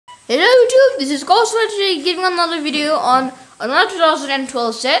Hello YouTube, this is Kosler today giving another video on another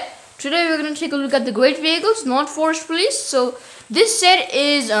 2012 set. Today we're going to take a look at the Great Vehicles, not Forest Police. So this set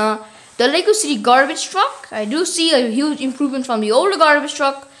is the Lego City Garbage Truck. I do see a huge improvement from the older garbage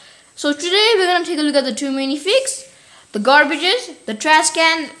truck. So today we're going to take a look at the two minifigs, the garbages, the trash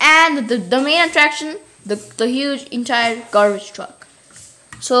can, and the main attraction, the huge entire garbage truck.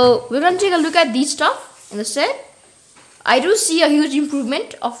 So we're going to take a look at these stuff in the set. I do see a huge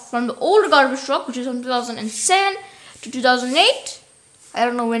improvement from the old garbage truck, which is from 2007 to 2008. I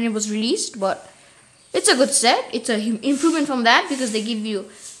don't know when it was released, but it's a good set. It's an improvement from that because they give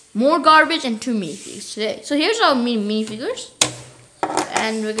you more garbage and two minifigs today. So here's our minifigures,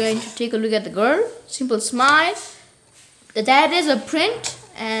 and we're going to take a look at the girl. Simple smile. The dad is a print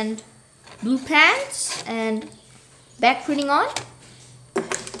and blue pants and back printing on.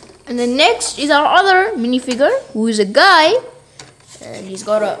 And the next is our other minifigure, who is a guy, and he's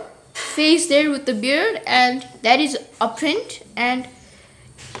got a face there with the beard, and that is a print, and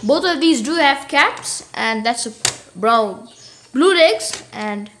both of these do have caps, and that's a brown blue legs,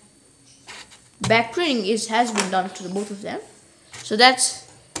 and back printing has been done to both of them. So that's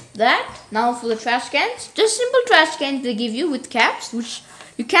that. Now for the trash cans, just simple trash cans they give you with caps, which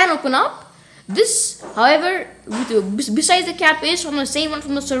you can open up. This, however, besides the cap, is from the same one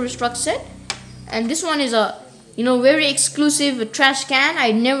from the service truck set, and this one is a very exclusive trash can.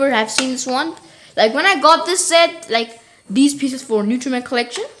 I never have seen this one. Like when I got this set, like these pieces for new to my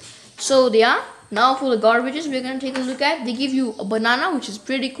collection. So they are. Now for the garbages, we're gonna take a look at. They give you a banana, which is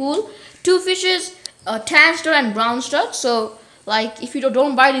pretty cool. Two fishes, a tan star and brown star. So like if you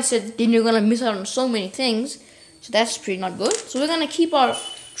don't buy this set, then you're gonna miss out on so many things. So that's pretty not good. So we're gonna keep our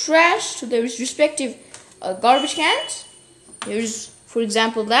trash to their respective garbage cans. Here's, for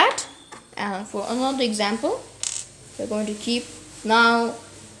example, that, and for another example, we're going to keep now.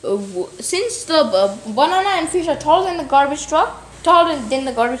 Since the banana and fish are taller than the garbage truck, taller than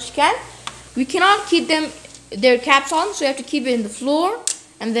the garbage can, we cannot keep their caps on, so you have to keep it in the floor.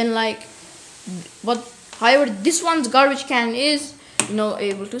 And then however, this one's garbage can is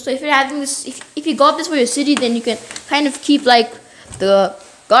able to. So if you're having this, if you got this for your city, then you can kind of keep like the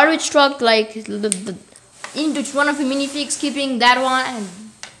garbage truck, like into one of the minifigs, keeping that one and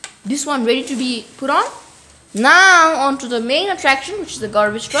this one ready to be put on. Now on to the main attraction, which is the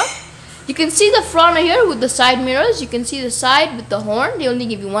garbage truck. You can see the front here with the side mirrors. You can see the side with the horn. They only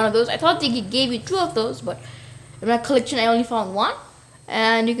give you one of those. I thought they gave you two of those, but in my collection I only found one.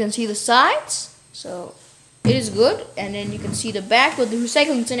 And you can see the sides, so it is good. And then you can see the back with the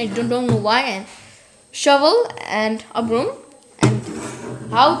recycling center. I don't know why, and shovel and a broom. And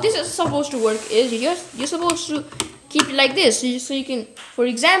how this is supposed to work is you're supposed to keep it like this. So you can, for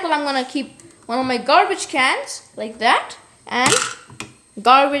example, I'm gonna keep one of my garbage cans like that, and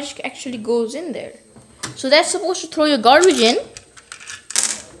garbage actually goes in there. So that's supposed to throw your garbage in,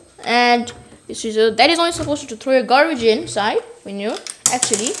 and that is only supposed to throw your garbage inside when you're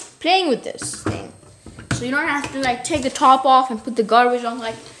actually playing with this thing. So you don't have to like take the top off and put the garbage on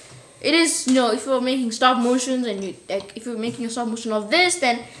like. It is, if you're making stop motions and if you're making a stop motion of this,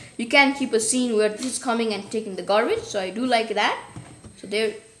 then you can keep a scene where this is coming and taking the garbage. So I do like that. So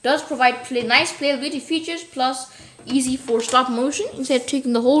there does provide nice playability features, plus easy for stop motion instead of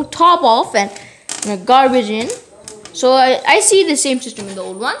taking the whole top off and garbage in. So I see the same system in the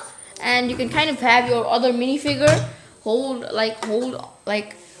old one, and you can kind of have your other minifigure hold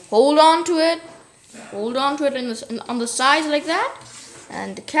on to it on the sides like that,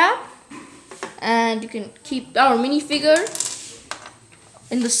 and the cap. And you can keep our minifigure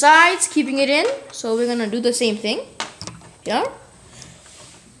in the sides, keeping it in. So we're gonna do the same thing here.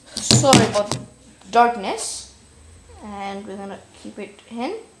 Sorry about darkness. And we're gonna keep it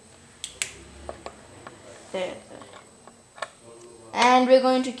in there. And we're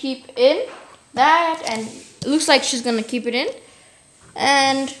going to keep in that, and it looks like she's gonna keep it in.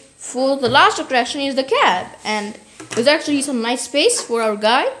 And for the last attraction is the cab, and there's actually some nice space for our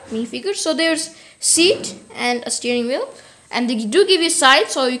guy minifigure. So there's seat and a steering wheel, and they do give you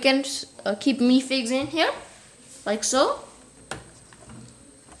sides, so you can keep minifigs in here like so,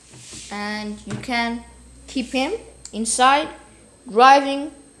 and you can keep him inside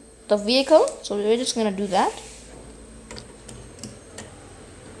driving the vehicle. So we're just gonna do that.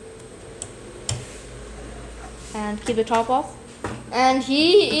 And keep the top off, and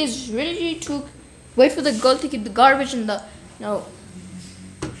he is ready to wait for the girl to keep the garbage in the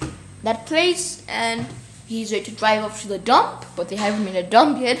that place, and he's ready to drive up to the dump, but they haven't made a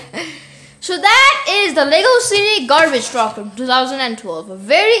dump yet. So that is the Lego City garbage truck from 2012, a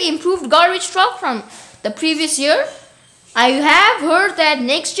very improved garbage truck from the previous year. I have heard that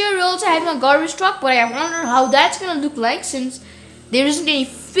next year we're also having a garbage truck, but I wonder how that's gonna look like since there isn't any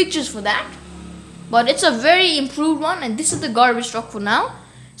pictures for that. But it's a very improved one, and this is the garbage truck for now.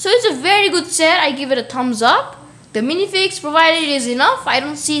 So it's a very good set. I give it a thumbs up. The minifigs provided is enough. I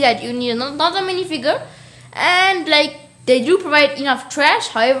don't see that you need another minifigure, and like they do provide enough trash.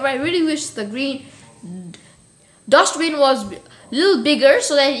 However, I really wish the green dustbin was a little bigger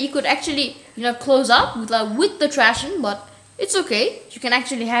so that you could actually close up with the trash in, but it's okay. You can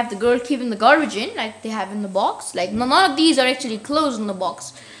actually have the girl keeping the garbage in like they have in the box. Like none of these are actually closed in the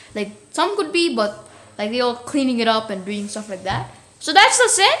box. Like some could be, but like they're all cleaning it up and doing stuff like that. So that's the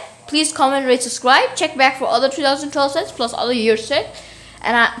set. Please comment, rate, subscribe. Check back for other 2012 sets plus other year sets.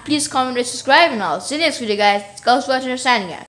 And please comment, rate, subscribe, and I'll see you next video, guys. Ghostwatcher signing out.